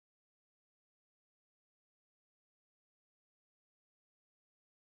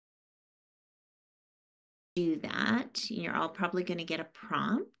do that, you're all probably going to get a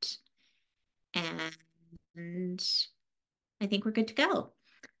prompt, and I think we're good to go.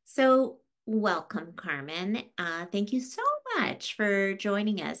 So, welcome, Carmen. Thank you so much for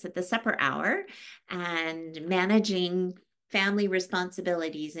joining us at the supper hour and managing family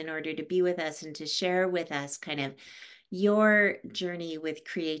responsibilities in order to be with us and to share with us kind of your journey with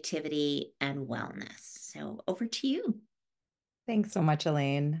creativity and wellness. So, over to you. Thanks so much,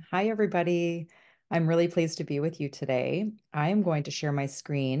 Elaine. Hi, everybody. I'm really pleased to be with you today. I am going to share my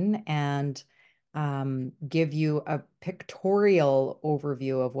screen and give you a pictorial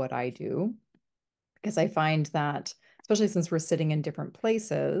overview of what I do, because I find that, especially since we're sitting in different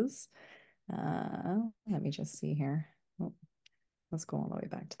places, let me just see here. Oh, let's go all the way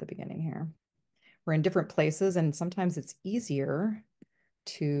back to the beginning here. We're in different places, and sometimes it's easier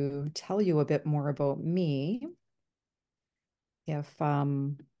to tell you a bit more about me if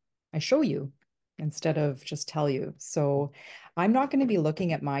I show you instead of just tell you. So I'm not going to be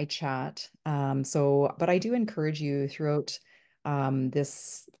looking at my chat. But I do encourage you throughout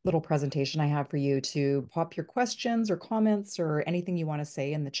this little presentation I have for you to pop your questions or comments or anything you want to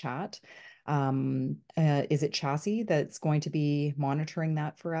say in the chat. Is it Chassis that's going to be monitoring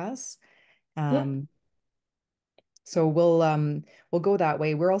that for us? Yep. Um, so we'll go that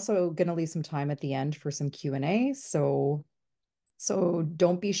way. We're also going to leave some time at the end for some Q&A. So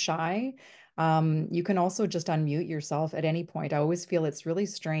don't be shy. You can also just unmute yourself at any point. I always feel it's really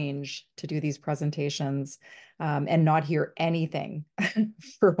strange to do these presentations and not hear anything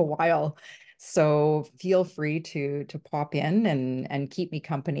for a while. So feel free to pop in and keep me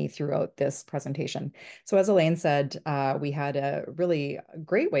company throughout this presentation. So as Elaine said, we had a really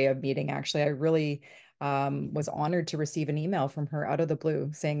great way of meeting, actually. I really was honored to receive an email from her out of the blue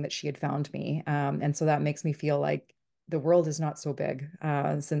saying that she had found me. And so that makes me feel like the world is not so big,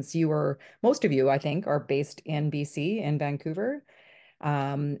 since most of you, I think, are based in BC, in Vancouver.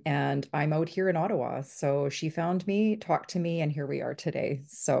 And I'm out here in Ottawa. So she found me, talked to me, and here we are today.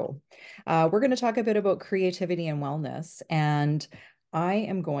 So we're going to talk a bit about creativity and wellness. And I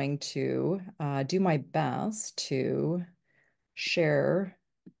am going to do my best to share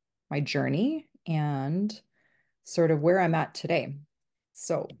my journey and sort of where I'm at today.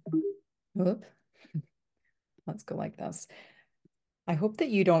 So, whoop, let's go like this. I hope that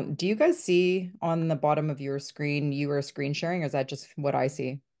you don't. Do you guys see on the bottom of your screen, you are screen sharing, or is that just what I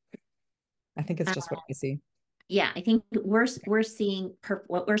see? I think it's Uh, just what I see. yeah, I think we're seeing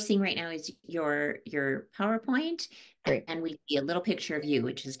what we're seeing right now is your PowerPoint, Great. and we see a little picture of you,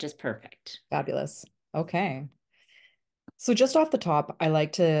 which is just perfect. Fabulous. Okay. So just off the top, I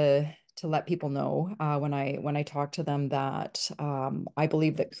like to let people know when I talk to them that I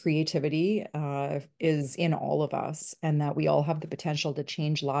believe that creativity is in all of us, and that we all have the potential to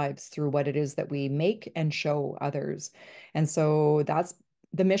change lives through what it is that we make and show others. And so that's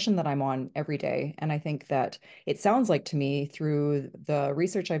the mission that I'm on every day. And I think that it sounds like to me through the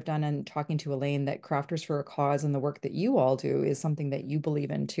research I've done and talking to Elaine that Crafters for a Cause and the work that you all do is something that you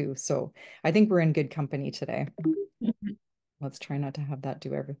believe in too. So I think we're in good company today. Let's try not to have that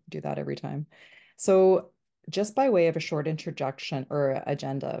do that every time. So, just by way of a short introduction or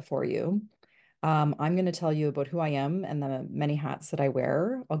agenda for you, I'm going to tell you about who I am and the many hats that I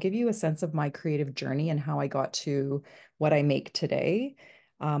wear. I'll give you a sense of my creative journey and how I got to what I make today.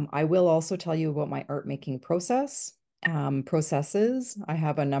 I will also tell you about my art making processes. I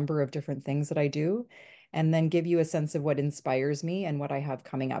have a number of different things that I do, and then give you a sense of what inspires me and what I have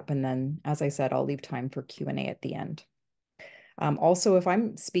coming up. And then, as I said, I'll leave time for Q&A at the end. Also, if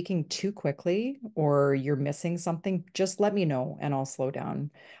I'm speaking too quickly or you're missing something, just let me know and I'll slow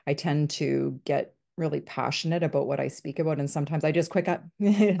down. I tend to get really passionate about what I speak about, and sometimes I just quick up,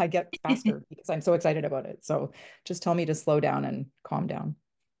 I get faster because I'm so excited about it. So just tell me to slow down and calm down.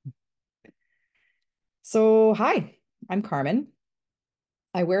 So, hi, I'm Carmen.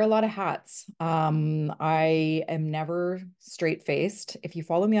 I wear a lot of hats. I am never straight-faced. If you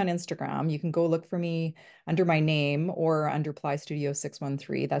follow me on Instagram, you can go look for me under my name or under Ply Studio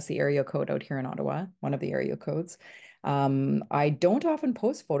 613. That's the area code out here in Ottawa, one of the area codes. I don't often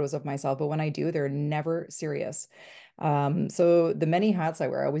post photos of myself, but when I do, they're never serious. So the many hats I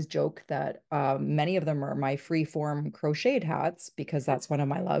wear, I always joke that many of them are my free form crocheted hats because that's one of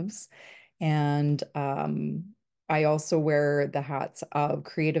my loves. And I also wear the hats of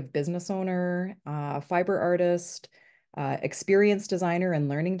creative business owner, fiber artist, experience designer and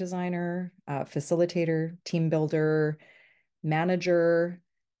learning designer, facilitator, team builder, manager.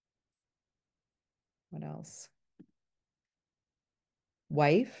 What else?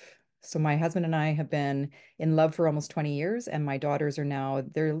 Wife. So my husband and I have been in love for almost 20 years, and my daughters are now,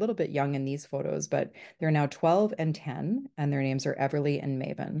 they're a little bit young in these photos, but they're now 12 and 10, and their names are Everly and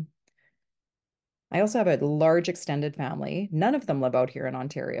Maven. I also have a large extended family. None of them live out here in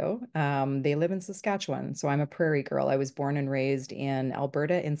Ontario. They live in Saskatchewan. So I'm a prairie girl. I was born and raised in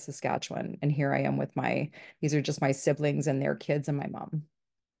Alberta in Saskatchewan. And here I am with these are just my siblings and their kids and my mom.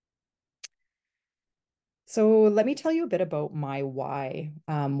 So let me tell you a bit about my why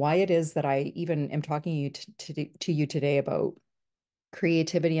it is that I even am talking to you today about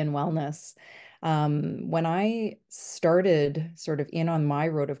creativity and wellness. When I started sort of in on my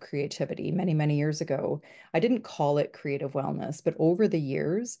road of creativity many, many years ago, I didn't call it creative wellness, but over the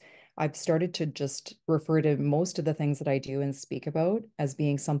years, I've started to just refer to most of the things that I do and speak about as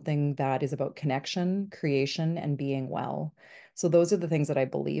being something that is about connection, creation, and being well. So those are the things that I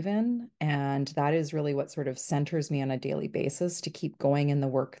believe in, and that is really what sort of centers me on a daily basis to keep going in the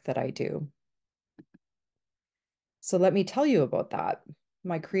work that I do. So let me tell you about that.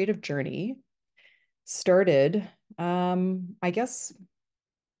 My creative journey started, I guess,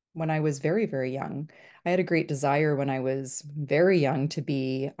 when I was very, very young. I had a great desire when I was very young to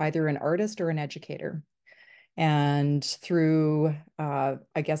be either an artist or an educator. And through,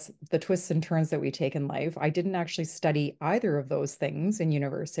 I guess, the twists and turns that we take in life, I didn't actually study either of those things in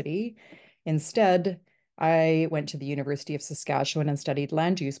university. Instead, I went to the University of Saskatchewan and studied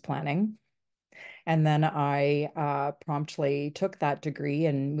land use planning. And then I promptly took that degree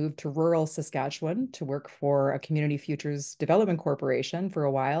and moved to rural Saskatchewan to work for a Community Futures Development Corporation for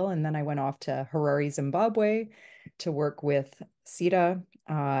a while. And then I went off to Harare, Zimbabwe to work with CETA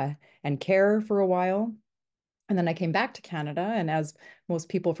and CARE for a while. And then I came back to Canada. And as most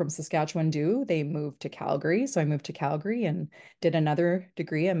people from Saskatchewan do, they moved to Calgary. So I moved to Calgary and did another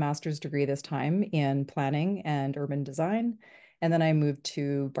degree, a master's degree this time in planning and urban design. And then I moved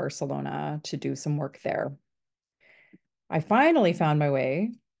to Barcelona to do some work there. I finally found my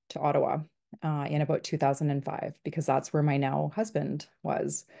way to Ottawa in about 2005 because that's where my now husband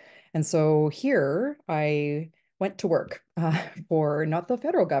was. And so here I went to work for not the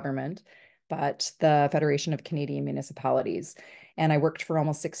federal government, but the Federation of Canadian Municipalities. And I worked for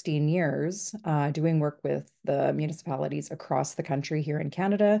almost 16 years doing work with the municipalities across the country here in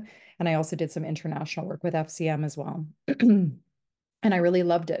Canada. And I also did some international work with FCM as well. And I really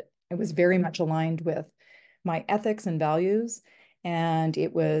loved it. It was very much aligned with my ethics and values, and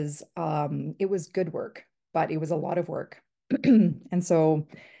it was good work, but it was a lot of work. And so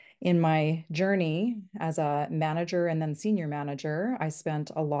in my journey as a manager and then senior manager, I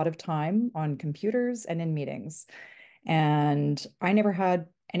spent a lot of time on computers and in meetings. And I never had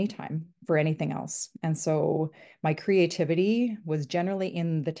any time for anything else. And so my creativity was generally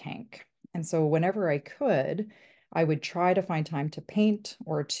in the tank. And so whenever I could, I would try to find time to paint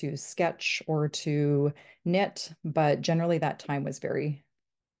or to sketch or to knit, but generally that time was very,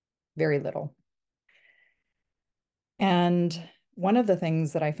 very little. And one of the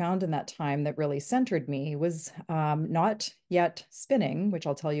things that I found in that time that really centered me was not yet spinning, which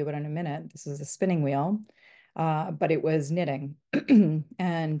I'll tell you about in a minute. This is a spinning wheel, but it was knitting.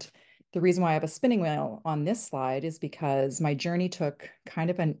 And the reason why I have a spinning wheel on this slide is because my journey took kind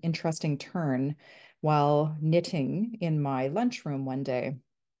of an interesting turn while knitting in my lunchroom one day.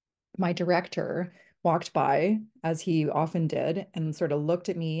 My director walked by, as he often did, and sort of looked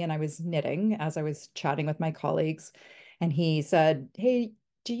at me, and I was knitting as I was chatting with my colleagues. And he said, "Hey,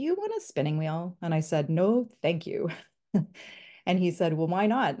 do you want a spinning wheel?" And I said, "No, thank you." And he said, "Well, why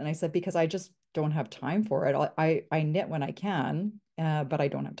not?" And I said, "Because I just don't have time for it. I knit when I can, but I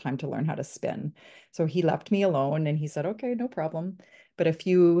don't have time to learn how to spin." So he left me alone and he said, "Okay, no problem." But a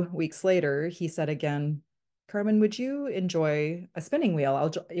few weeks later, he said again, "Carmen, would you enjoy a spinning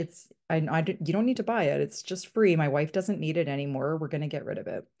wheel? You don't need to buy it. It's just free. My wife doesn't need it anymore. We're going to get rid of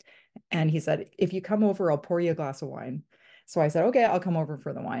it." And he said, "If you come over, I'll pour you a glass of wine." So I said, "Okay, I'll come over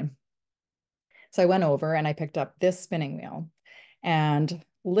for the wine." So I went over and I picked up this spinning wheel. And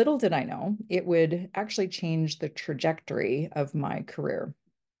little did I know, it would actually change the trajectory of my career.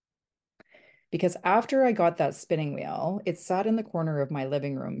 Because after I got that spinning wheel, it sat in the corner of my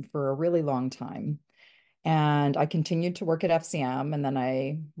living room for a really long time. And I continued to work at FCM, and then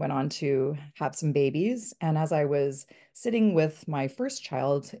I went on to have some babies. And as I was sitting with my first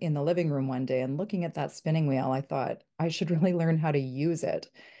child in the living room one day and looking at that spinning wheel, I thought I should really learn how to use it.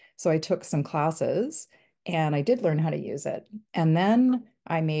 So I took some classes and I did learn how to use it. And then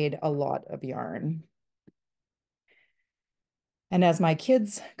I made a lot of yarn. And as my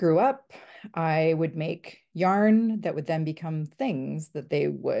kids grew up, I would make yarn that would then become things that they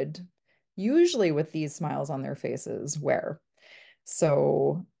would, usually with these smiles on their faces, wear.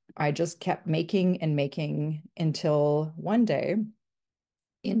 So I just kept making and making until one day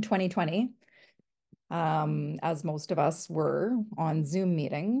in 2020, as most of us were on Zoom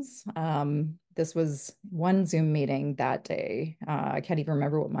meetings. This was one Zoom meeting that day. I can't even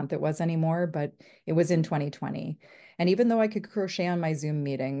remember what month it was anymore, but it was in 2020. And even though I could crochet on my Zoom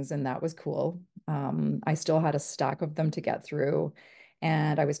meetings, and that was cool, I still had a stack of them to get through,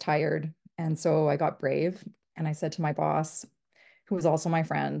 and I was tired. And so I got brave and I said to my boss, who was also my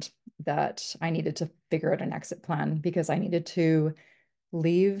friend, that I needed to figure out an exit plan because I needed to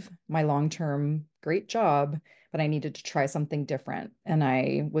leave my long-term great job, but I needed to try something different. And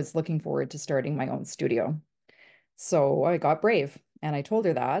I was looking forward to starting my own studio. So I got brave and I told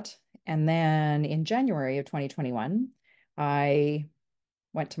her that. And then in January of 2021, I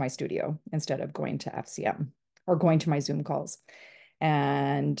went to my studio instead of going to FCM or going to my Zoom calls.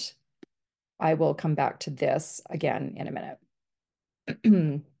 And I will come back to this again in a minute.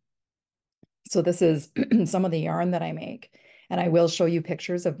 So this is some of the yarn that I make, and I will show you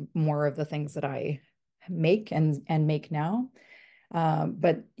pictures of more of the things that I make and make now.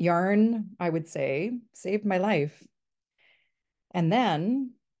 But yarn, I would say, saved my life. And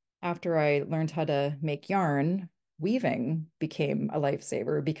then after I learned how to make yarn, weaving became a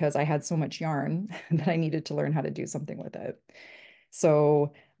lifesaver because I had so much yarn that I needed to learn how to do something with it.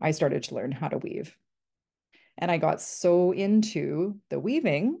 So I started to learn how to weave. And I got so into the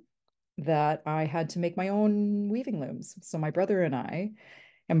weaving that I had to make my own weaving looms. So my brother and I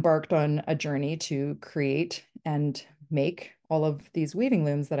embarked on a journey to create and make all of these weaving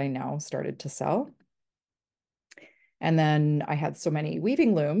looms that I now started to sell. And then I had so many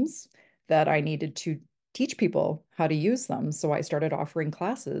weaving looms that I needed to teach people how to use them. So I started offering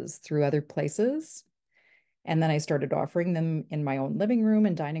classes through other places. And then I started offering them in my own living room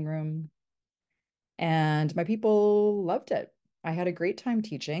and dining room. And my people loved it. I had a great time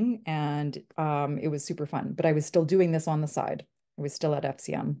teaching, and it was super fun. But I was still doing this on the side. I was still at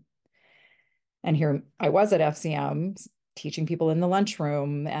FCM. And here I was at FCM teaching people in the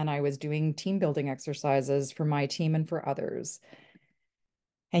lunchroom, and I was doing team building exercises for my team and for others.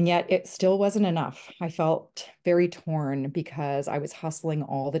 And yet it still wasn't enough. I felt very torn because I was hustling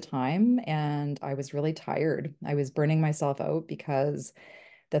all the time and I was really tired. I was burning myself out because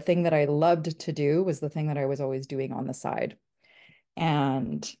the thing that I loved to do was the thing that I was always doing on the side.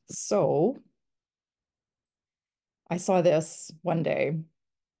 And so I saw this one day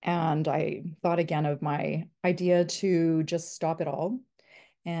and I thought again of my idea to just stop it all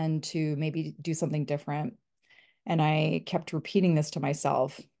and to maybe do something different. And I kept repeating this to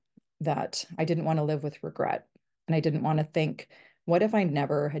myself that I didn't want to live with regret. And I didn't want to think, what if I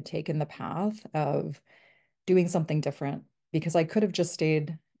never had taken the path of doing something different? Because I could have just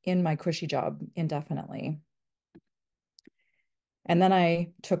stayed in my cushy job indefinitely. And then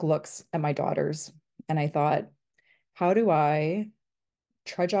I took looks at my daughters and I thought, how do I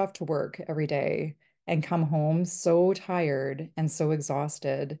trudge off to work every day and come home so tired and so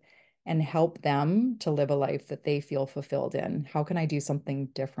exhausted and help them to live a life that they feel fulfilled in? How can I do something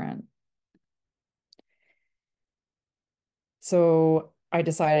different? So I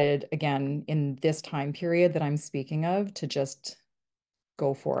decided again in this time period that I'm speaking of to just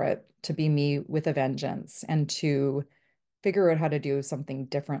go for it, to be me with a vengeance and to figure out how to do something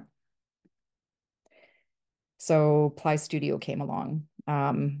different. So Ply Studio came along.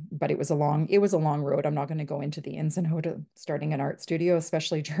 But it was a long road. I'm not going to go into the ins and outs of starting an art studio,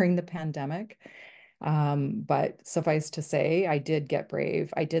 especially during the pandemic. But suffice to say, I did get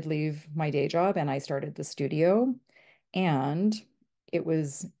brave. I did leave my day job and I started the studio, and it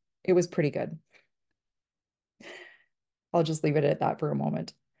was it was pretty good. I'll just leave it at that for a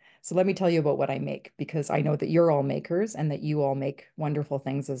moment. So let me tell you about what I make because I know that you're all makers and that you all make wonderful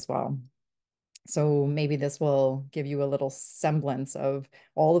things as well. So maybe this will give you a little semblance of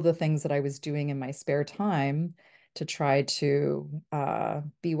all of the things that I was doing in my spare time to try to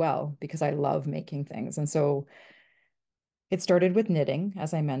be well because I love making things. And so it started with knitting,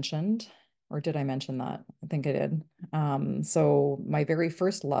 as I mentioned, or did I mention that? I think I did. So my very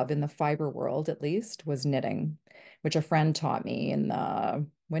first love in the fiber world, at least, was knitting, which a friend taught me in the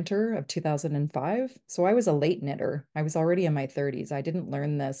winter of 2005. So I was a late knitter. I was already in my 30s. I didn't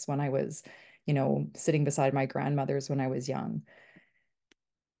learn this when I was, sitting beside my grandmother's when I was young.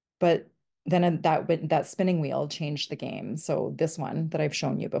 But then that spinning wheel changed the game. So this one that I've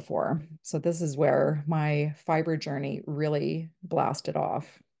shown you before. So this is where my fiber journey really blasted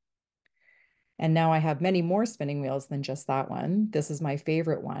off. And now I have many more spinning wheels than just that one. This is my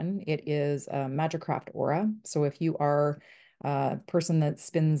favorite one. It is a Magicraft Aura. So if you are person that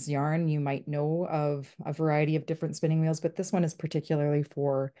spins yarn, you might know of a variety of different spinning wheels, but this one is particularly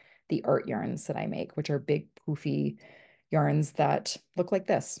for the art yarns that I make, which are big poofy yarns that look like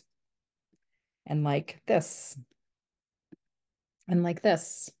this and like this and like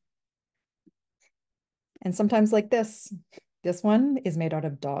this and sometimes like this. This one is made out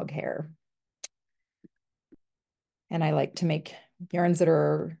of dog hair. And I like to make yarns that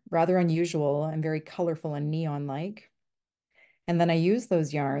are rather unusual and very colorful and neon-like. And then I use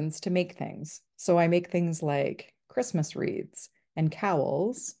those yarns to make things. So I make things like Christmas wreaths and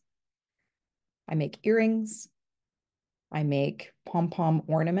cowls. I make earrings. I make pom-pom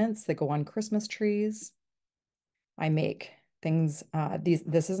ornaments that go on Christmas trees. I make things,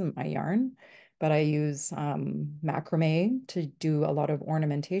 this isn't my yarn, but I use macrame to do a lot of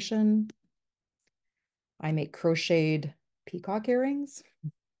ornamentation. I make crocheted peacock earrings.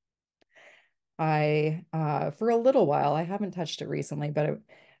 For a little while, I haven't touched it recently, but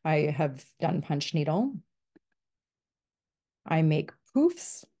I have done punch needle. I make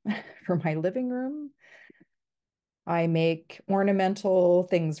poofs for my living room. I make ornamental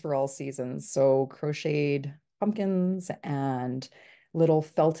things for all seasons. So crocheted pumpkins and little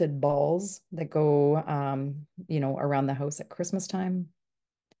felted balls that go, around the house at Christmas time.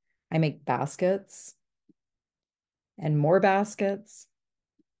 I make baskets and more baskets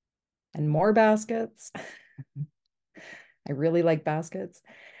and more baskets. I really like baskets.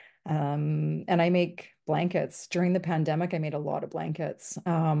 And I make blankets. During the pandemic, I made a lot of blankets.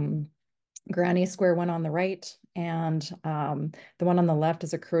 Granny square one on the right, and the one on the left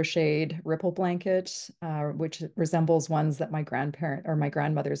is a crocheted ripple blanket, which resembles ones that my grandparent or my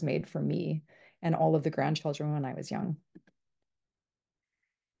grandmothers made for me and all of the grandchildren when I was young.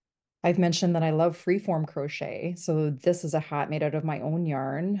 I've mentioned that I love freeform crochet. So this is a hat made out of my own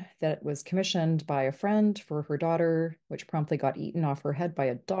yarn that was commissioned by a friend for her daughter, which promptly got eaten off her head by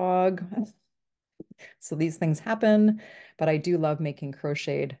a dog. So these things happen, but I do love making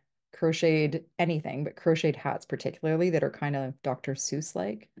crocheted anything, but crocheted hats particularly that are kind of Dr. Seuss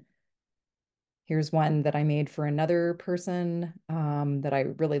like. Here's one that I made for another person that I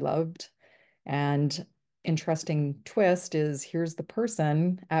really loved. And interesting twist is here's the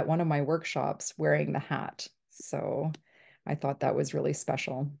person at one of my workshops wearing the hat. So I thought that was really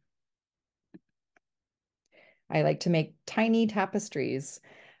special. I like to make tiny tapestries.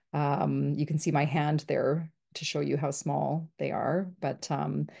 You can see my hand there to show you how small they are. But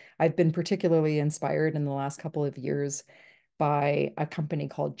I've been particularly inspired in the last couple of years by a company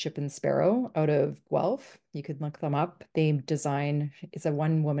called Chip and Sparrow out of Guelph. You could look them up. It's a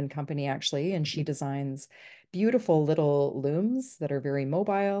one-woman company actually, and she designs beautiful little looms that are very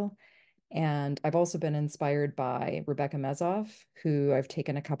mobile. And I've also been inspired by Rebecca Mezoff, who I've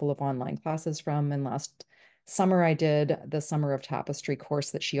taken a couple of online classes from. And last summer, I did the Summer of Tapestry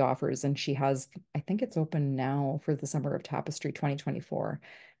course that she offers. And she has, I think it's open now for the Summer of Tapestry 2024.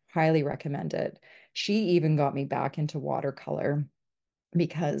 Highly recommend it. She even got me back into watercolor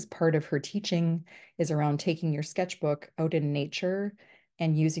because part of her teaching is around taking your sketchbook out in nature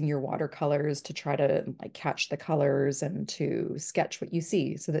and using your watercolors to try to like catch the colors and to sketch what you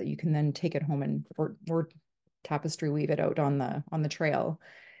see so that you can then take it home and or tapestry weave it out on the trail.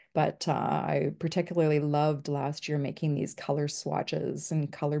 But I particularly loved last year making these color swatches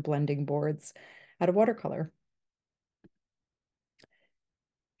and color blending boards out of watercolor.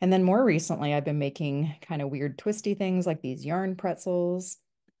 And then more recently, I've been making kind of weird twisty things like these yarn pretzels.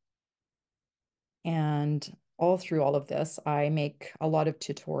 And all through all of this, I make a lot of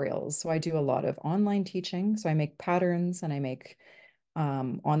tutorials. So I do a lot of online teaching. So I make patterns and I make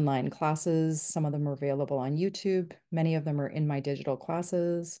online classes. Some of them are available on YouTube. Many of them are in my digital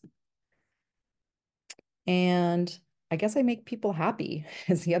classes. And I guess I make people happy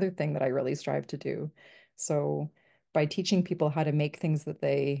is the other thing that I really strive to do. So by teaching people how to make things that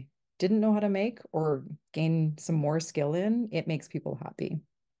they didn't know how to make or gain some more skill in, it makes people happy.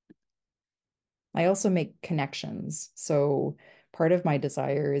 I also make connections. So part of my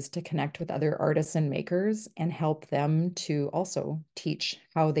desire is to connect with other artists and makers and help them to also teach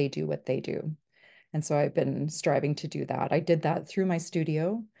how they do what they do. And so I've been striving to do that. I did that through my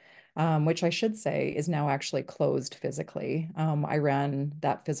studio, which I should say is now actually closed physically. I ran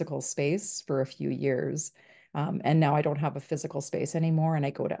that physical space for a few years. And now I don't have a physical space anymore and I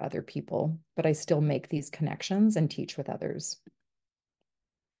go to other people, but I still make these connections and teach with others.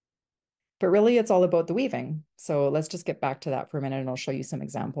 But really, it's all about the weaving. So let's just get back to that for a minute and I'll show you some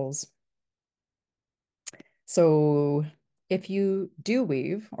examples. So if you do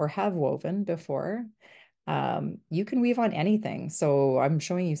weave or have woven before, you can weave on anything. So I'm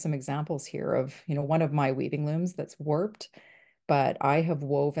showing you some examples here of, one of my weaving looms that's warped. but I have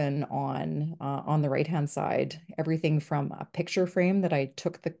woven on the right-hand side everything from a picture frame that I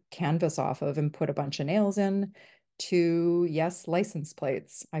took the canvas off of and put a bunch of nails in to, yes, license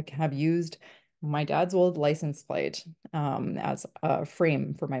plates. I have used my dad's old license plate as a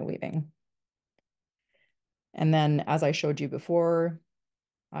frame for my weaving. And then, as I showed you before,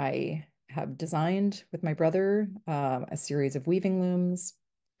 I have designed with my brother a series of weaving looms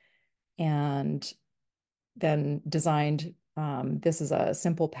and then designed. This is a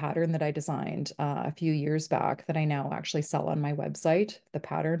simple pattern that I designed a few years back that I now actually sell on my website, the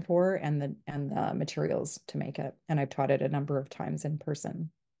pattern for and the materials to make it. And I've taught it a number of times in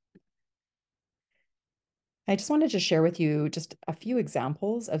person. I just wanted to share with you just a few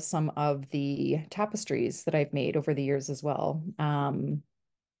examples of some of the tapestries that I've made over the years as well.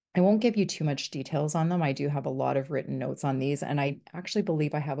 I won't give you too much details on them. I do have a lot of written notes on these, and I actually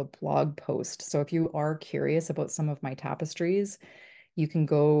believe I have a blog post. So if you are curious about some of my tapestries, you can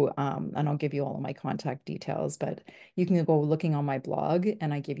go, and I'll give you all of my contact details, but you can go looking on my blog,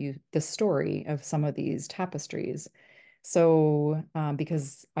 and I give you the story of some of these tapestries. So,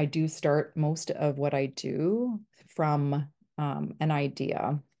 because I do start most of what I do from an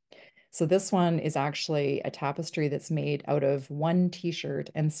idea. So this one is actually a tapestry that's made out of one t-shirt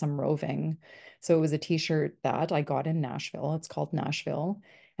and some roving. So it was a t-shirt that I got in Nashville. It's called Nashville,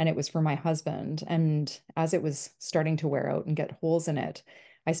 and it was for my husband. And as it was starting to wear out and get holes in it,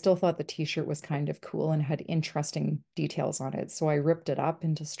 I still thought the t-shirt was kind of cool and had interesting details on it. So I ripped it up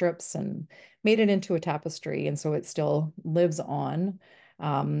into strips and made it into a tapestry. And so it still lives on.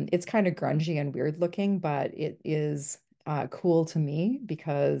 It's kind of grungy and weird looking, but it is cool to me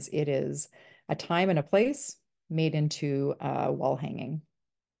because it is a time and a place made into wall hanging.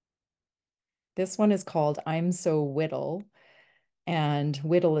 This one is called I'm So Whittle. And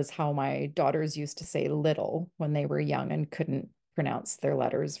whittle is how my daughters used to say little when they were young and couldn't pronounce their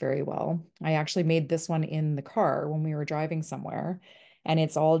letters very well. I actually made this one in the car when we were driving somewhere. And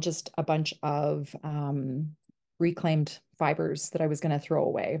it's all just a bunch of reclaimed fibers that I was going to throw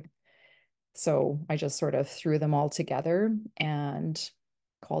away. So I just sort of threw them all together and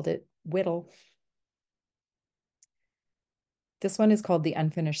called it Whittle. This one is called The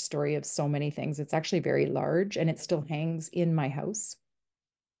Unfinished Story of So Many Things. It's actually very large and it still hangs in my house.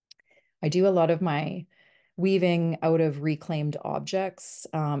 I do a lot of my weaving out of reclaimed objects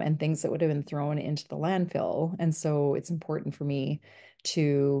and things that would have been thrown into the landfill. And so it's important for me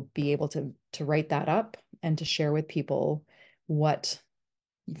to be able to write that up and to share with people what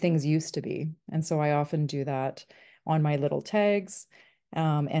things used to be. And so I often do that on my little tags.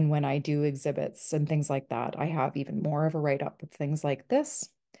 And when I do exhibits and things like that, I have even more of a write up of things like this.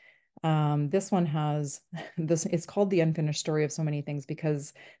 This one has this, it's called The Unfinished Story of So Many Things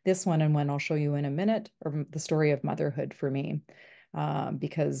because this one and one I'll show you in a minute are the story of motherhood for me.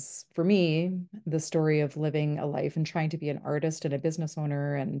 Because for me, the story of living a life and trying to be an artist and a business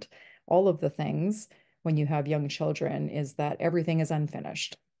owner and all of the things when you have young children is that everything is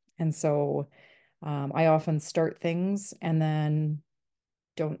unfinished. And so I often start things and then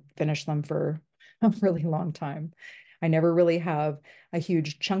don't finish them for a really long time. I never really have a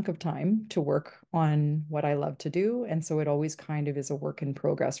huge chunk of time to work on what I love to do. And so it always kind of is a work in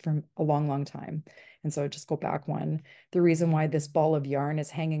progress from a long, long time. And so just go back one. The reason why this ball of yarn is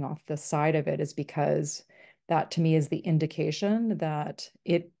hanging off the side of it is because that to me is the indication that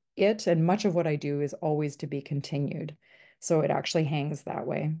it and much of what I do is always to be continued. So it actually hangs that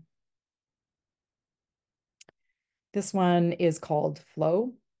way. This one is called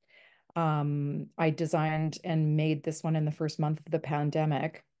Flow. I designed and made this one in the first month of the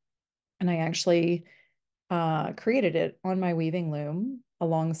pandemic, and I actually created it on my weaving loom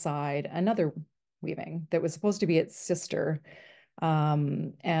alongside another weaving that was supposed to be its sister.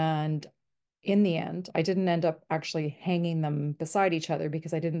 And in the end, I didn't end up actually hanging them beside each other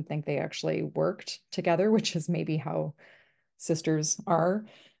because I didn't think they actually worked together, which is maybe how sisters are.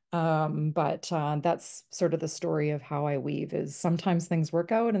 But that's sort of the story of how I weave is sometimes things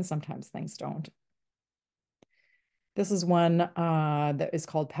work out and sometimes things don't. This is one that is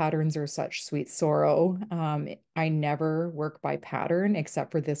called Patterns Are Such Sweet Sorrow. I never work by pattern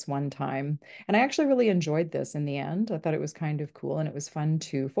except for this one time. And I actually really enjoyed this in the end. I thought it was kind of cool and it was fun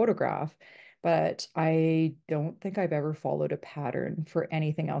to photograph. But I don't think I've ever followed a pattern for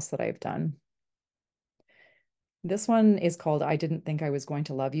anything else that I've done. This one is called I Didn't Think I Was Going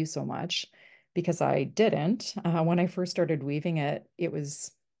to Love You So Much because I didn't. When I first started weaving it, it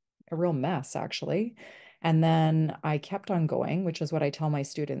was a real mess, actually. And then I kept on going, which is what I tell my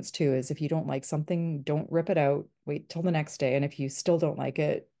students too, is if you don't like something, don't rip it out, wait till the next day. And if you still don't like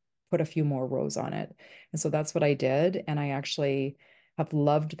it, put a few more rows on it. And so that's what I did. And I actually have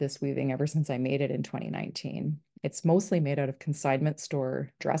loved this weaving ever since I made it in 2019. It's mostly made out of consignment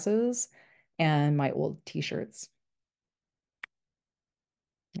store dresses and my old t-shirts.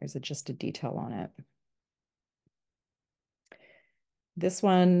 There's just a detail on it. This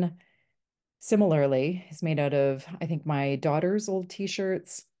one, similarly, is made out of, I think, my daughter's old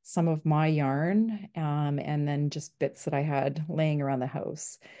t-shirts, some of my yarn, and then just bits that I had laying around the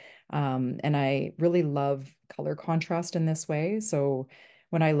house. And I really love color contrast in this way. So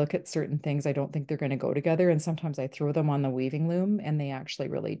when I look at certain things, I don't think they're going to go together. And sometimes I throw them on the weaving loom and they actually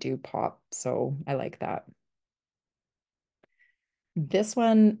really do pop. So I like that. This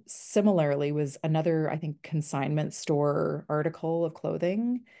one similarly was another, I think, consignment store article of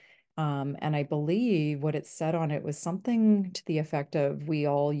clothing. And I believe what it said on it was something to the effect of we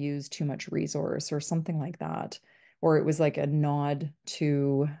all use too much resource or something like that. Or it was like a nod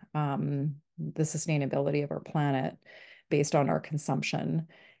to the sustainability of our planet based on our consumption.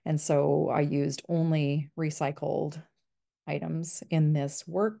 And so I used only recycled items in this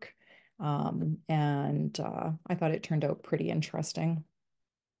work. And I thought it turned out pretty interesting.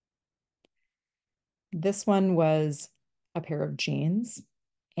 This one was a pair of jeans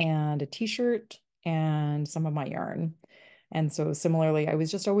and a t-shirt and some of my yarn. And so similarly, I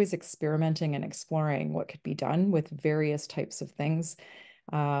was just always experimenting and exploring what could be done with various types of things.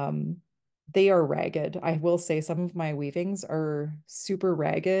 Um, they are ragged. I will say some of my weavings are super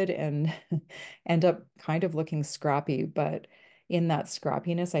ragged and end up kind of looking scrappy, but in that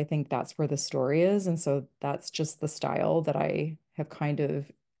scrappiness, I think that's where the story is. And so that's just the style that I have kind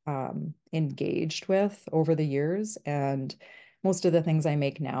of engaged with over the years. And most of the things I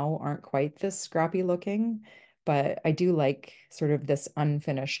make now aren't quite this scrappy looking, but I do like sort of this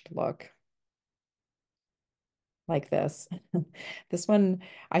unfinished look like this. This one,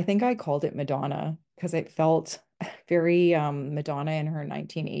 I think I called it Madonna because it felt very Madonna in her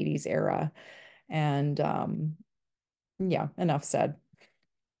 1980s era. And yeah, enough said.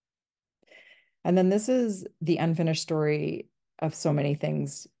 And then this is the unfinished story of so many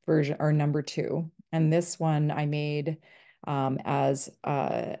things version or number two. And this one I made as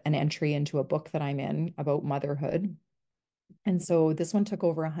an entry into a book that I'm in about motherhood. And so this one took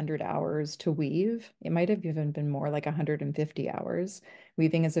over 100 hours to weave. It might have even been more like 150 hours.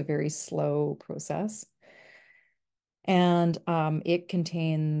 Weaving is a very slow process. And it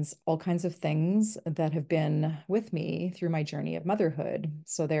contains all kinds of things that have been with me through my journey of motherhood.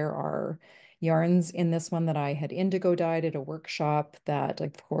 So there are yarns in this one that I had indigo dyed at a workshop that,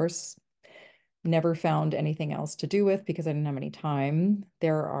 of course, never found anything else to do with because I didn't have any time.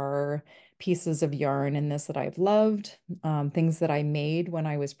 There are pieces of yarn in this that I've loved, things that I made when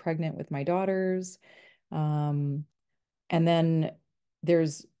I was pregnant with my daughters. Um, and then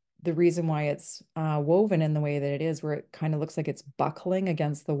there's the reason why it's woven in the way that it is, where it kind of looks like it's buckling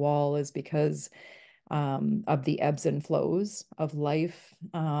against the wall, is because of the ebbs and flows of life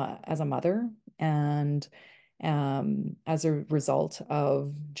as a mother, and as a result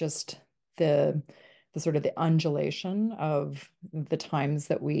of just the the sort of the undulation of the times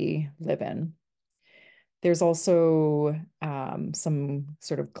that we live in. There's also some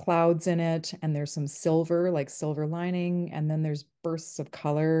sort of clouds in it, and there's some silver, like silver lining, and then there's bursts of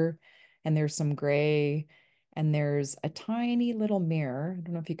color, and there's some gray, and there's a tiny little mirror. I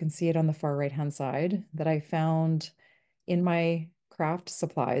don't know if you can see it on the far right-hand side that I found in my craft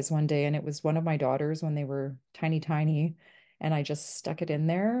supplies one day, and it was one of my daughters when they were tiny, tiny, and I just stuck it in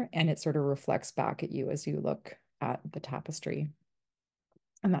there, and it sort of reflects back at you as you look at the tapestry,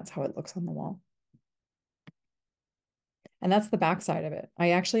 and that's how it looks on the wall. And that's the backside of it.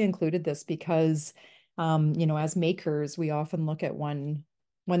 I actually included this because, as makers, we often look at one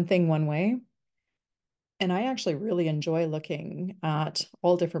thing one way. And I actually really enjoy looking at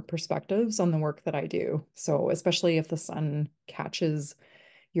all different perspectives on the work that I do. So, especially if the sun catches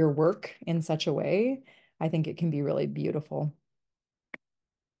your work in such a way, I think it can be really beautiful.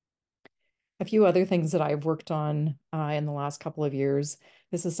 A few other things that I've worked on in the last couple of years.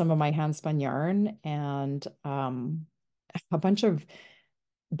 This is some of my hand spun yarn and a bunch of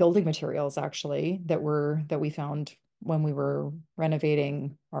building materials actually that we found when we were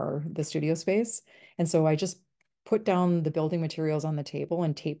renovating the studio space. And so I just put down the building materials on the table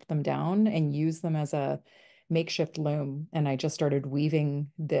and taped them down and used them as a makeshift loom. And I just started weaving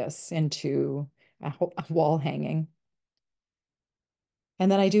this into a wall hanging.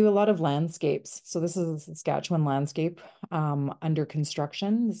 And then I do a lot of landscapes. So this is a Saskatchewan landscape under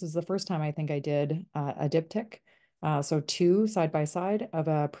construction. This is the first time I think I did a diptych. So two side by side of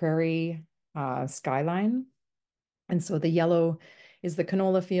a prairie skyline. And so the yellow is the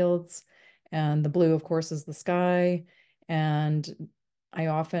canola fields, and the blue, of course, is the sky. And I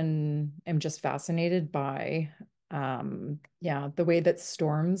often am just fascinated by, yeah, the way that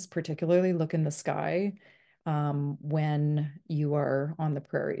storms particularly look in the sky when you are on the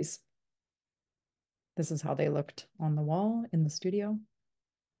prairies. This is how they looked on the wall in the studio.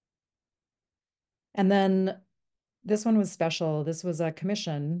 And then this one was special. This was a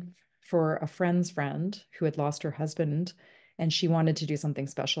commission for a friend's friend who had lost her husband, and she wanted to do something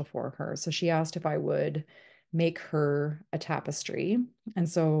special for her. So she asked if I would make her a tapestry. And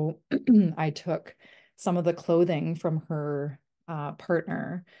so I took some of the clothing from her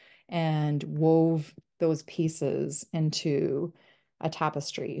partner and wove those pieces into a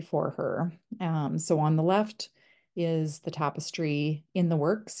tapestry for her. So on the left is the tapestry in the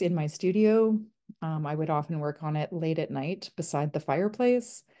works in my studio. I would often work on it late at night beside the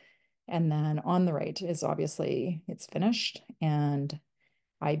fireplace. And then on the right is obviously it's finished. And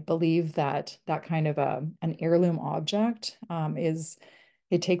I believe that that kind of an heirloom object is,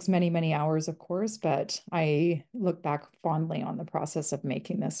 it takes many, many hours, of course, but I look back fondly on the process of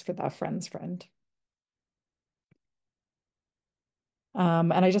making this for that friend's friend.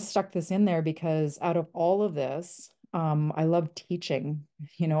 And I just stuck this in there because out of all of this, I love teaching.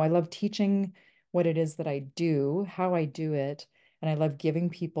 I love teaching what it is that I do, how I do it, and I love giving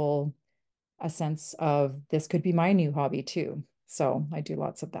people a sense of this could be my new hobby too. So I do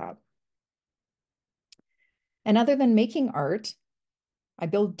lots of that. And other than making art, I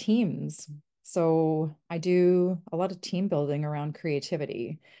build teams. So I do a lot of team building around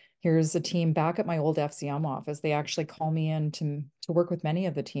creativity. Here's a team back at my old FCM office. They actually call me in to work with many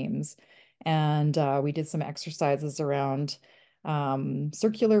of the teams. And we did some exercises around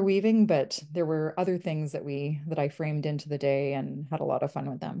circular weaving, but there were other things that I framed into the day and had a lot of fun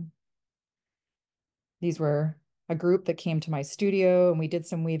with them. These were a group that came to my studio and we did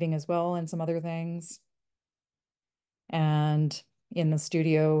some weaving as well and some other things. And in the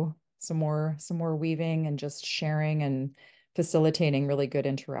studio, some more weaving and just sharing and facilitating really good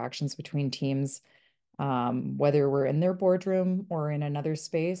interactions between teams. Whether we're in their boardroom or in another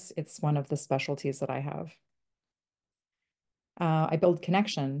space, it's one of the specialties that I have. I build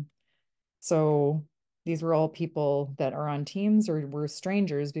connection. So these were all people that are on teams or were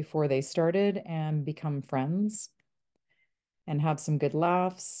strangers before they started and become friends and have some good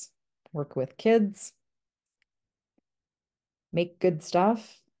laughs, work with kids, make good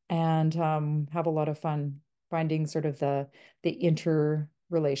stuff, and have a lot of fun finding sort of the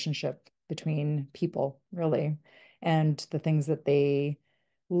interrelationship between people, really, and the things that they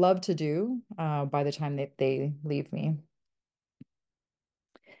love to do by the time that they leave me.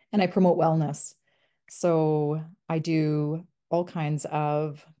 And I promote wellness. So I do all kinds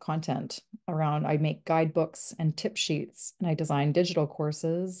of content around, I make guidebooks and tip sheets, and I design digital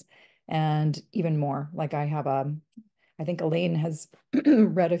courses and even more. Like I think Elaine has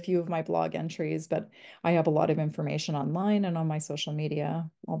read a few of my blog entries, but I have a lot of information online and on my social media,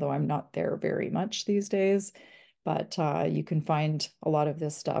 although I'm not there very much these days. But you can find a lot of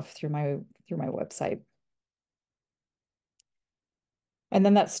this stuff through my website. And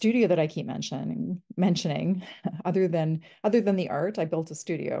then that studio that I keep mentioning, other than the art, I built a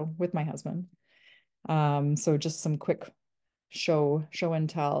studio with my husband. So just some quick show and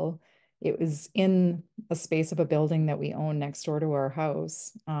tell. It was in a space of a building that we own next door to our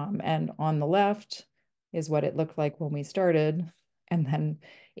house. And on the left is what it looked like when we started, and then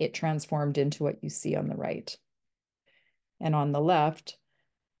it transformed into what you see on the right. And on the left,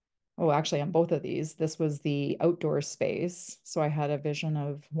 oh, actually, on both of these, this was the outdoor space. So I had a vision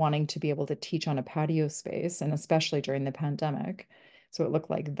of wanting to be able to teach on a patio space, and especially during the pandemic. So it looked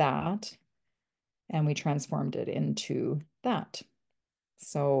like that, and we transformed it into that.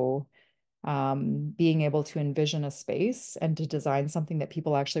 So being able to envision a space and to design something that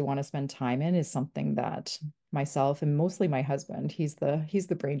people actually want to spend time in is something that myself and mostly my husband, he's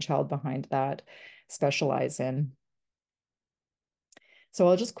the brainchild behind that, specialize in. So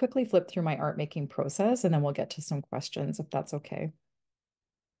I'll just quickly flip through my art making process and then we'll get to some questions if that's okay.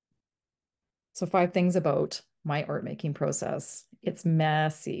 So 5 things about my art making process. It's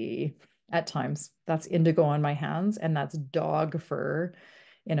messy at times. That's indigo on my hands and that's dog fur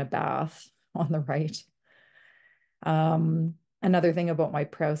in a bath on the right. Another thing about my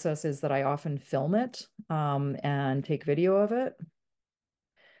process is that I often film it and take video of it.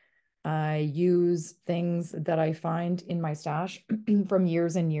 I use things that I find in my stash from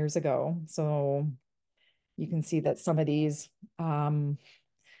years and years ago. So you can see that some of these, the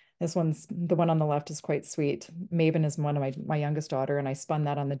one on the left is quite sweet. Maven is one of my youngest daughter, and I spun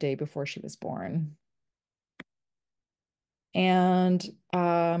that on the day before she was born. and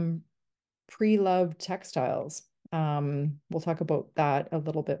pre-loved textiles. We'll talk about that a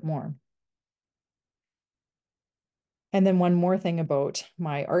little bit more. And then one more thing about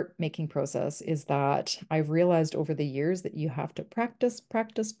my art making process is that I've realized over the years that you have to practice,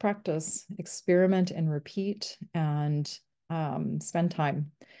 practice, practice, experiment and repeat and spend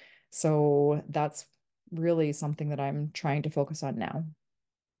time. So that's really something that I'm trying to focus on now.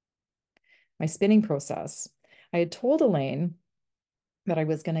 My spinning process. I had told Elaine that I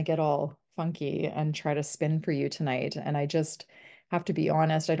was going to get all funky and try to spin for you tonight. And I just have to be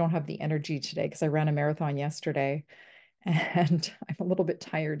honest, I don't have the energy today because I ran a marathon yesterday and I'm a little bit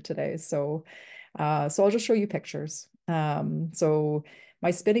tired today. So I'll just show you pictures. So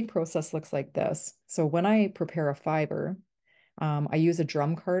my spinning process looks like this. So when I prepare a fiber, I use a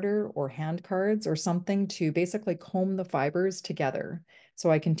drum carder or hand cards or something to basically comb the fibers together.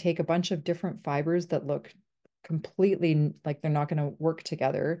 So I can take a bunch of different fibers that look completely like they're not going to work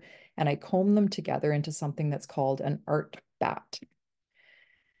together, and I comb them together into something that's called an art bat.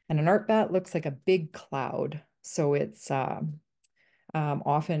 And an art bat looks like a big cloud. So it's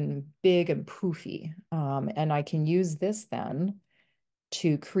often big and poofy. And I can use this then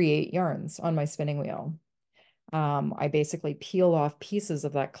to create yarns on my spinning wheel. I basically peel off pieces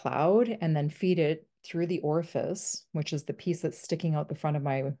of that cloud and then feed it through the orifice, which is the piece that's sticking out the front of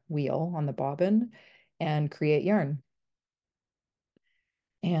my wheel on the bobbin, and create yarn.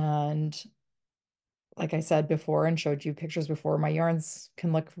 And like I said before and showed you pictures before, my yarns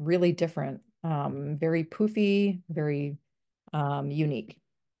can look really different, very poofy, very unique.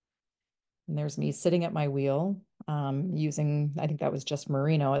 And there's me sitting at my wheel using, I think that was just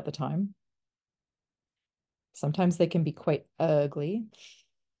merino at the time. Sometimes they can be quite ugly.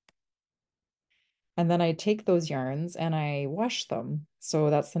 And then I take those yarns and I wash them. So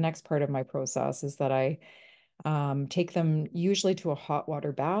that's the next part of my process is that I take them usually to a hot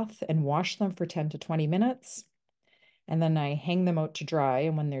water bath and wash them for 10 to 20 minutes. And then I hang them out to dry.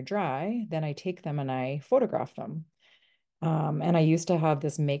 And when they're dry, then I take them and I photograph them. And I used to have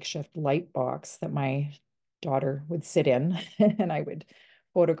this makeshift light box that my daughter would sit in and I would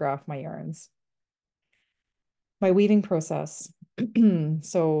photograph my yarns. My weaving process.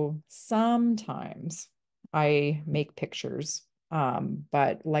 So sometimes I make pictures,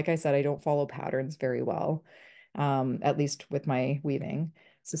 but like I said, I don't follow patterns very well, at least with my weaving.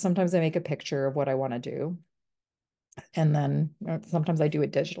 So sometimes I make a picture of what I want to do, and then sometimes I do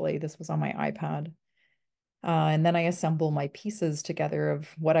it digitally. This was on my iPad. And then I assemble my pieces together of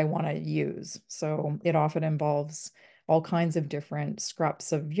what I want to use. So it often involves all kinds of different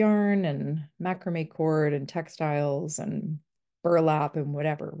scraps of yarn and macrame cord and textiles and burlap and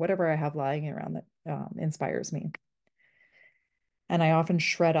whatever I have lying around that inspires me. And I often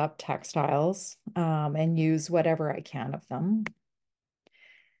shred up textiles and use whatever I can of them.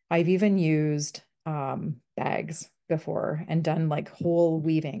 I've even used bags before and done like whole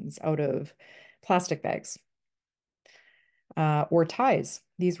weavings out of plastic bags or ties.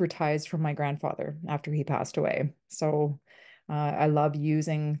 These were ties from my grandfather after he passed away. So I love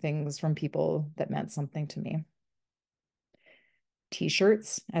using things from people that meant something to me.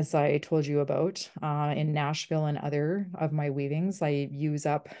 T-shirts, as I told you about, in Nashville and other of my weavings, I use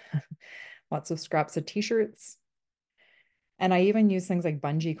up lots of scraps of t-shirts. And I even use things like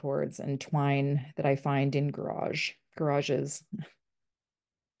bungee cords and twine that I find in garages.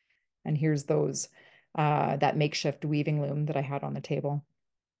 And here's those, that makeshift weaving loom that I had on the table.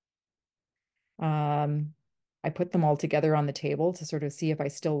 Um, I put them all together on the table to sort of see if I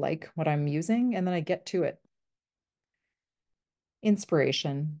still like what I'm using, and then I get to it.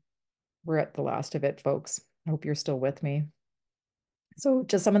 Inspiration. We're at the last of it, folks. I hope you're still with me. So,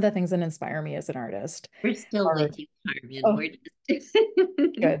 just some of the things that inspire me as an artist We're still are, with you, Carmen. oh, We're just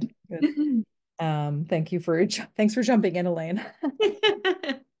good, good. Thanks for jumping in, Elaine.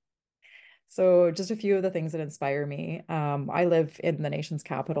 So, just a few of the things that inspire me. I live in the nation's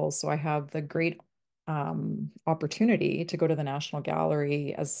capital, so I have the great opportunity to go to the National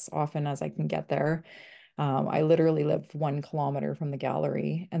Gallery as often as I can get there. I literally live 1 kilometer from the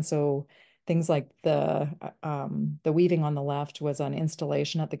gallery, and so things like the weaving on the left was an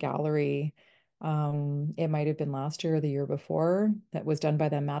installation at the gallery. It might have been last year or the year before that was done by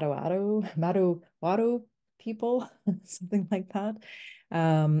the Matawato people, something like that.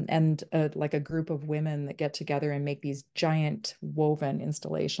 And like a group of women that get together and make these giant woven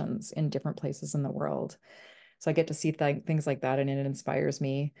installations in different places in the world. So I get to see things like that, and it inspires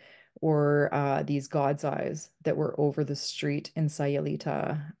me. Or these God's eyes that were over the street in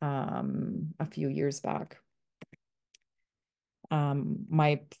Sayulita a few years back.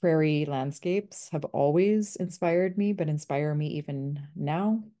 My prairie landscapes have always inspired me, but inspire me even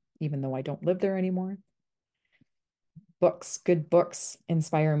now, even though I don't live there anymore. Books, good books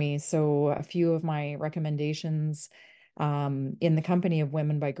inspire me. So a few of my recommendations, In the Company of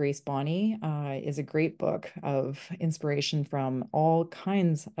Women by Grace Bonney, is a great book of inspiration from all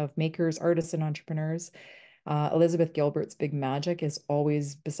kinds of makers, artists, and entrepreneurs. Elizabeth Gilbert's Big Magic is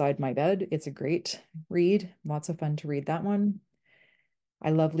always beside my bed. It's a great read. Lots of fun to read that one. I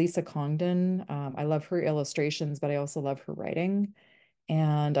love Lisa Congdon. I love her illustrations, but I also love her writing.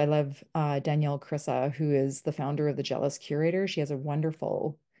 And I love Danielle Crissa, who is the founder of the Jealous Curator. She has a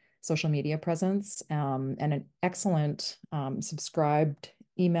wonderful social media presence, and an excellent subscribed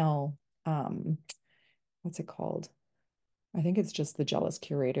email. What's it called? I think it's just the Jealous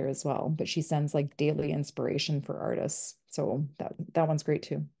Curator as well, but she sends like daily inspiration for artists. So that one's great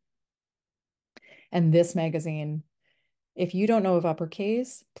too. And this magazine, if you don't know of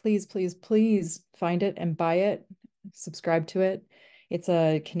Uppercase, please, please, please find it and buy it, subscribe to it. It's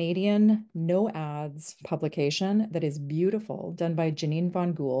a Canadian no ads publication that is beautiful, done by Janine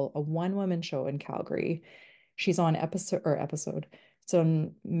Von Gool, a one-woman show in Calgary. She's on episode. It's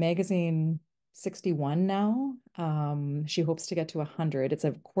on magazine 61 now. She hopes to get to 100. It's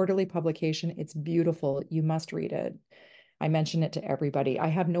a quarterly publication. It's beautiful. You must read it. I mention it to everybody. I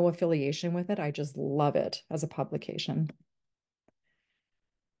have no affiliation with it. I just love it as a publication.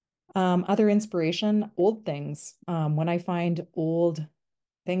 Other inspiration, old things. When I find old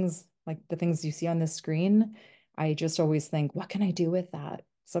things like the things you see on the screen, I just always think, what can I do with that?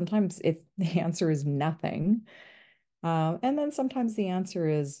 Sometimes the answer is nothing. And then sometimes the answer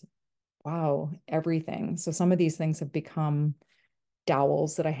is, wow, everything. So some of these things have become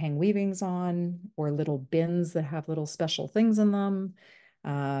dowels that I hang weavings on, or little bins that have little special things in them,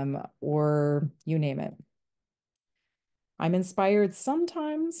 or you name it. I'm inspired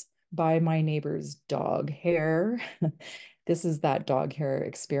sometimes by my neighbor's dog hair. This is that dog hair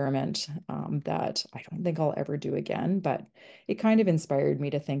experiment that I don't think I'll ever do again, but it kind of inspired me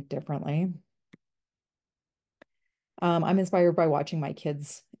to think differently. I'm inspired by watching my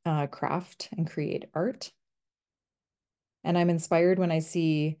kids craft and create art. And I'm inspired when I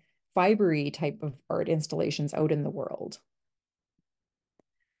see fibery type of art installations out in the world.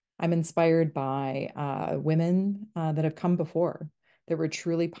 I'm inspired by women that have come before that were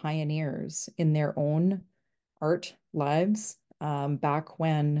truly pioneers in their own art lives, back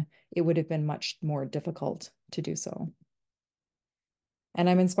when it would have been much more difficult to do so. And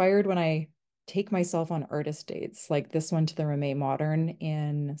I'm inspired when I take myself on artist dates, like this one to the Reme Modern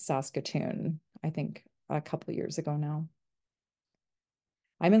in Saskatoon, I think a couple of years ago now.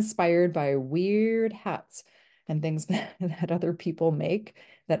 I'm inspired by weird hats and things that other people make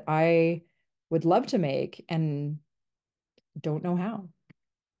that I would love to make and don't know how.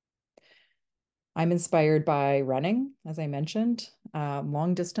 I'm inspired by running, as I mentioned,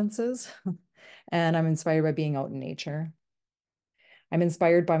 long distances, and I'm inspired by being out in nature. I'm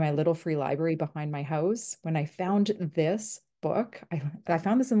inspired by my little free library behind my house. When I found this book, I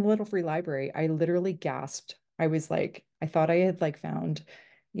found this in the little free library. I literally gasped. I was like, I thought I had like found,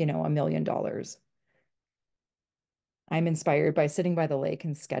 $1 million. I'm inspired by sitting by the lake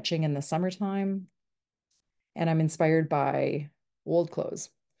and sketching in the summertime. And I'm inspired by old clothes.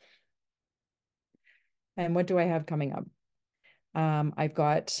 And what do I have coming up? I've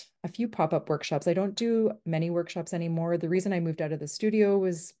got a few pop-up workshops. I don't do many workshops anymore. The reason I moved out of the studio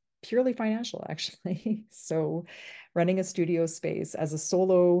was purely financial, actually. So running a studio space as a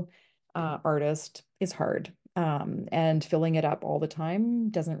solo artist is hard. And filling it up all the time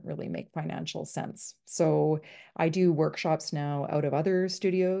doesn't really make financial sense. So I do workshops now out of other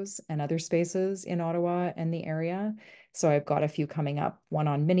studios and other spaces in Ottawa and the area. So I've got a few coming up, one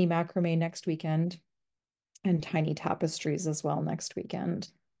on mini macrame next weekend and tiny tapestries as well next weekend.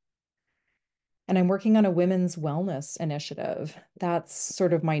 And I'm working on a women's wellness initiative. That's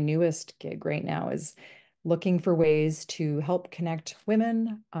sort of my newest gig right now, is looking for ways to help connect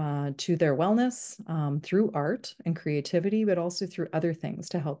women to their wellness through art and creativity, but also through other things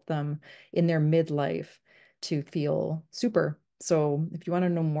to help them in their midlife to feel super. So if you want to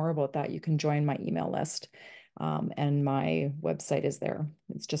know more about that, you can join my email list. And my website is there.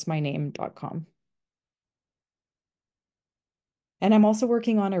 It's just my name.com. And I'm also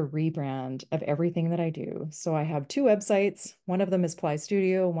working on a rebrand of everything that I do. So I have two websites. One of them is Ply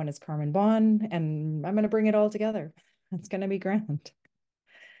Studio, one is Carmen Bon, and I'm going to bring it all together. It's going to be grand.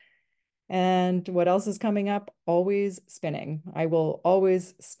 And what else is coming up? Always spinning. I will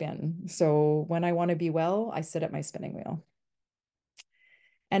always spin. So when I want to be well, I sit at my spinning wheel.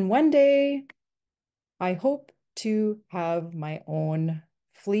 And one day, I hope to have my own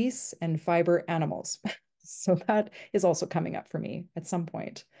fleece and fiber animals. So that is also coming up for me at some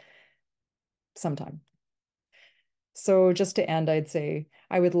point, sometime. So just to end, I'd say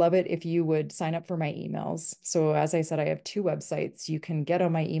I would love it if you would sign up for my emails. So as I said, I have two websites. You can get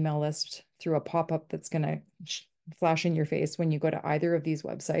on my email list through a pop-up that's going to flash in your face when you go to either of these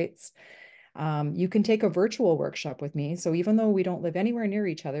websites. You can take a virtual workshop with me. So even though we don't live anywhere near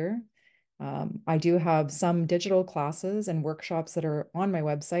each other, I do have some digital classes and workshops that are on my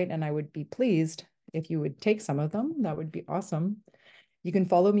website, and I would be pleased if you would take some of them. That would be awesome. You can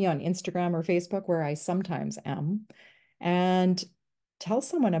follow me on Instagram or Facebook, where I sometimes am, and tell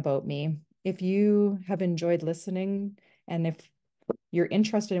someone about me. If you have enjoyed listening and if you're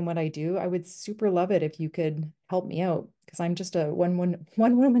interested in what I do, I would super love it if you could help me out because I'm just a one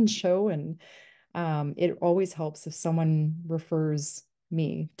woman show, and it always helps if someone refers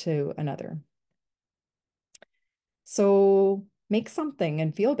me to another. So make something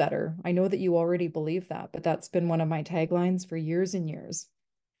and feel better. I know that you already believe that, but that's been one of my taglines for years and years.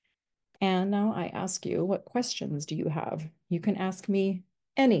 And now I ask you, what questions do you have? You can ask me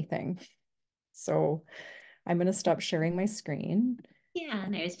anything. So I'm going to stop sharing my screen. Yeah,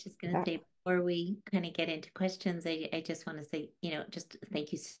 and I was just going to Yeah. say before we kind of get into questions, I just want to say, just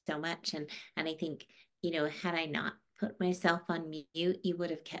thank you so much. And I think, had I not put myself on mute, you would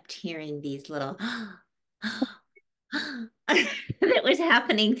have kept hearing these little that was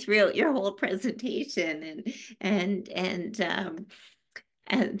happening throughout your whole presentation. And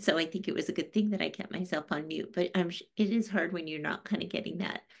so I think it was a good thing that I kept myself on mute, but it is hard when you're not kind of getting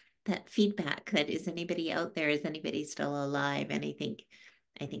that feedback that is anybody out there, is anybody still alive? And I think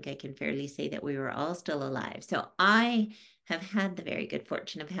I can fairly say that we were all still alive. So I have had the very good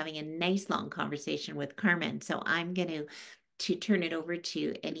fortune of having a nice long conversation with Carmen. So I'm going to turn it over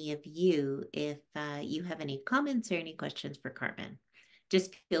to any of you if you have any comments or any questions for Carmen.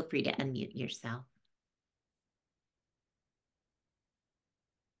 Just feel free to unmute yourself.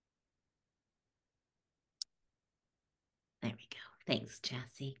 There we go. Thanks,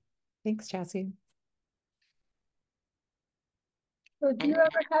 Chassie. Thanks, Chassie. So do you And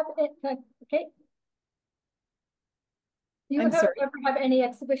ever have it, okay? Do you I'm sorry. ever have any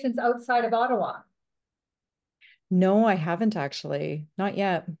exhibitions outside of Ottawa? No, I haven't actually. Not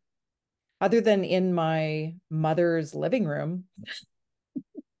yet. Other than in my mother's living room.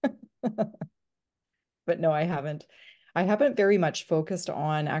 But no, I haven't. I haven't very much focused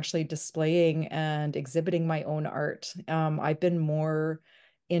on actually displaying and exhibiting my own art. I've been more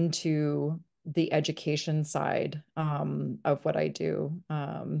into the education side of what I do.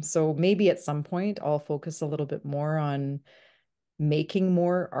 So maybe at some point I'll focus a little bit more on making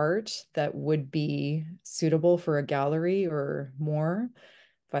more art that would be suitable for a gallery or more,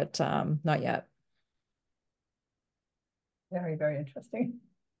 but not yet. Very, very interesting.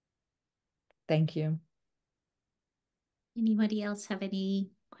 Thank you. anybody else have any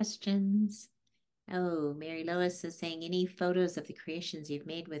questions? Oh, Mary Lois is saying any photos of the creations you've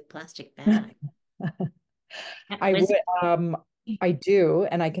made with plastic bag. That I would, was um, I do,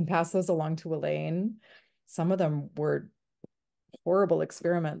 and I can pass those along to Elaine. Some of them were horrible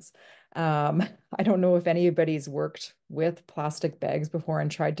experiments. Um, I don't know if anybody's worked with plastic bags before and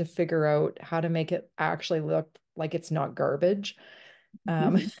tried to figure out how to make it actually look like it's not garbage.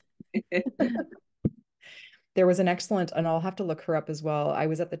 Um, there was an excellent, and I'll have to look her up as well. I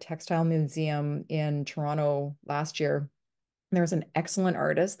was at the Textile Museum in Toronto last year. There was an excellent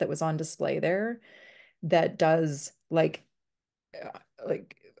artist that was on display there that does like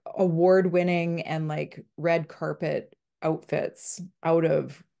award-winning and like red carpet outfits out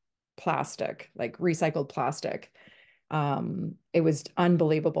of plastic, like recycled plastic. It was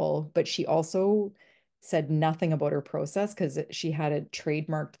unbelievable, but she also said nothing about her process because she had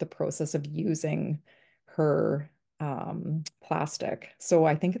trademarked the process of using her plastic. So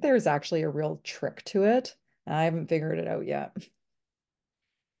I think there's actually a real trick to it. I haven't figured it out yet.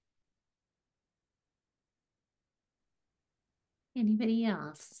 anybody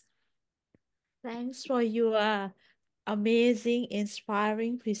else? Thanks for your amazing,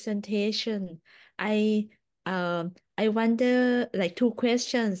 inspiring presentation. I wonder like two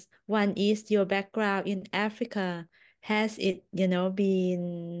questions. One is your background in Africa. Has it,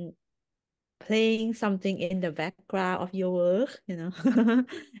 been playing something in the background of your work?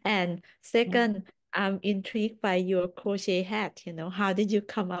 And second, I'm intrigued by your crochet hat. How did you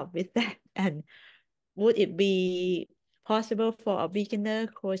come up with that? And would it be possible for a beginner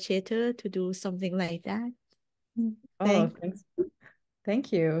crocheter to do something like that? Oh, Thanks. thanks.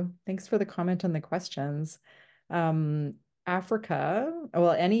 Thank you. Thanks for the comment and the questions. Um, Africa,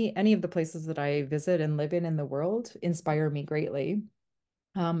 well, any of the places that I visit and live in the world inspire me greatly.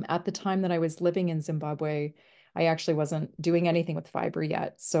 At the time that I was living in Zimbabwe, I actually wasn't doing anything with fiber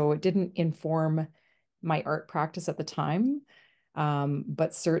yet, so it didn't inform my art practice at the time.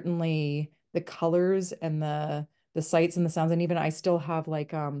 But certainly the colors and the sights and the sounds, and even I still have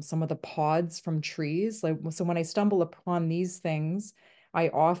like some of the pods from trees. Like so when I stumble upon these things, I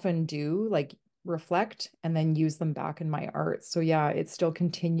often do like reflect and then use them back in my art. So yeah, it still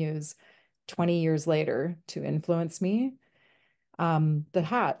continues 20 years later to influence me. The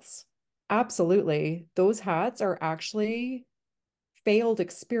hats, absolutely. Those hats are actually failed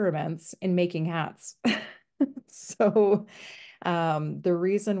experiments in making hats. So, the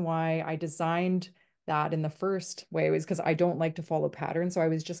reason why I designed that in the first way was because I don't like to follow patterns. So I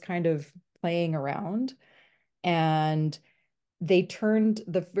was just kind of playing around. And they turned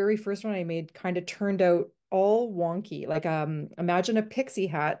the very first one I made kind of turned out all wonky. Like imagine a pixie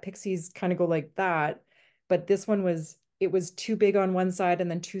hat. Pixies kind of go like that, but this one was it was too big on one side and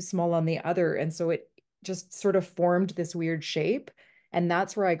then too small on the other. And so it just sort of formed this weird shape. And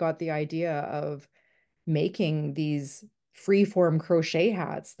that's where I got the idea of making these free-form crochet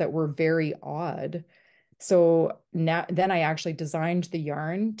hats that were very odd. So now then I actually designed the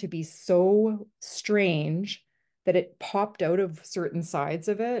yarn to be so strange that it popped out of certain sides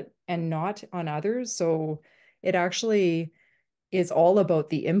of it and not on others. So it actually is all about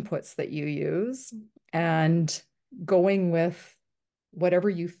the inputs that you use and going with whatever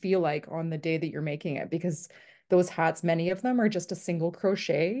you feel like on the day that you're making it, because those hats, many of them are just a single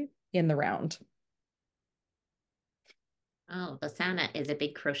crochet in the round. Oh, Basana is a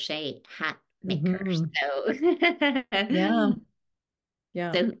big crochet hat maker. Mhm. So, Yeah.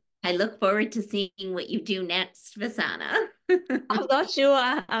 Yeah. so I look forward to seeing what you do next, Basana. I'm not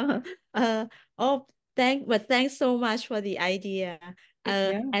sure. Uh, oh, but thanks so much for the idea.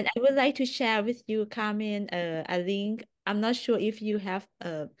 Yeah. And I would like to share with you, Carmen, a link. I'm not sure if you have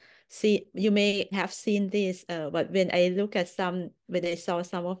you may have seen this, but when I saw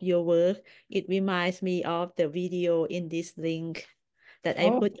some of your work, it reminds me of the video in this link that I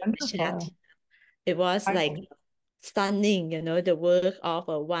Oh, put in the chat. wonderful. It was I like stunning, the work of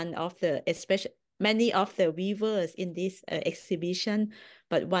one of the, especially many of the weavers in this exhibition,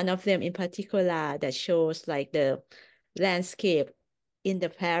 but one of them in particular that shows like the landscape in the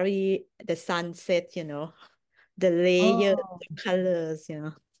prairie, the sunset, the layers, Oh, the colors.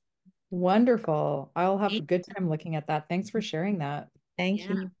 wonderful. I'll have a Great. good time looking at that. Thanks for sharing that. Thank Yeah,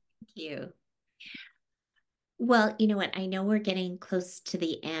 you. thank you. Well, you know what? I know we're getting close to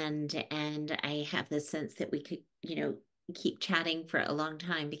the end, and I have the sense that we could, keep chatting for a long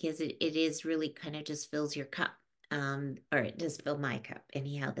time because it is really kind of just fills your cup. Or it does fill my cup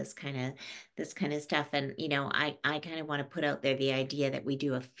anyhow, this kind of stuff. And I kind of want to put out there the idea that we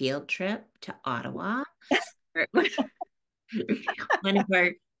do a field trip to Ottawa. One of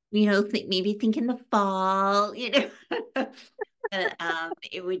our, maybe think in the fall. It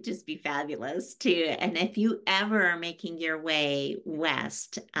would just be fabulous too. And if you ever are making your way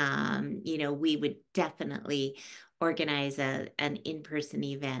west, we would definitely organize an in-person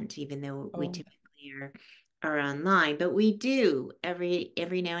event, even though we Oh, typically are online. But we do every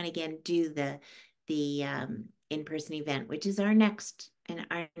now and again do the in-person event, which is our next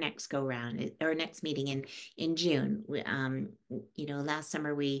go round, our next meeting in June. Last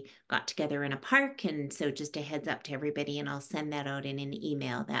summer we got together in a park, and so just a heads up to everybody, and I'll send that out in an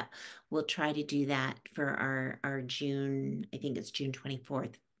email that we'll try to do that for our June, I think it's June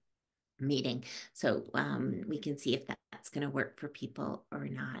 24th meeting. So we can see if that's going to work for people or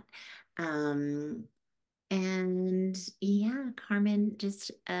not. And yeah, Carmen,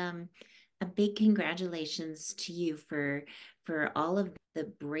 just a big congratulations to you for all of the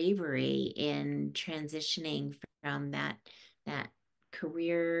bravery in transitioning from that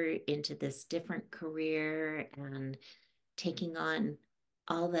career into this different career and taking on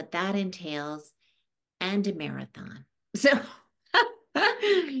all that entails and a marathon. So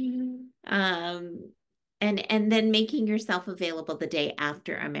um and then making yourself available the day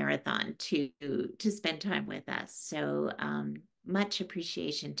after a marathon to spend time with us. So much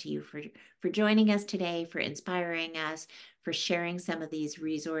appreciation to you for joining us today, for inspiring us, for sharing some of these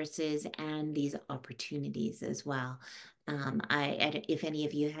resources and these opportunities as well. If any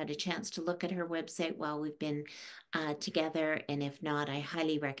of you had a chance to look at her website while we've been together, and if not, I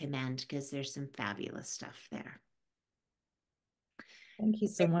highly recommend because there's some fabulous stuff there. thank you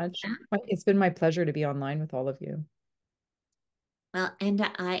so much. It's been my pleasure to be online with all of you. Well, and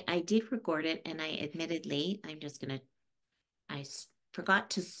I did record it, and I admittedly, I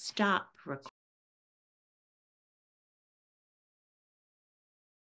forgot to stop recording.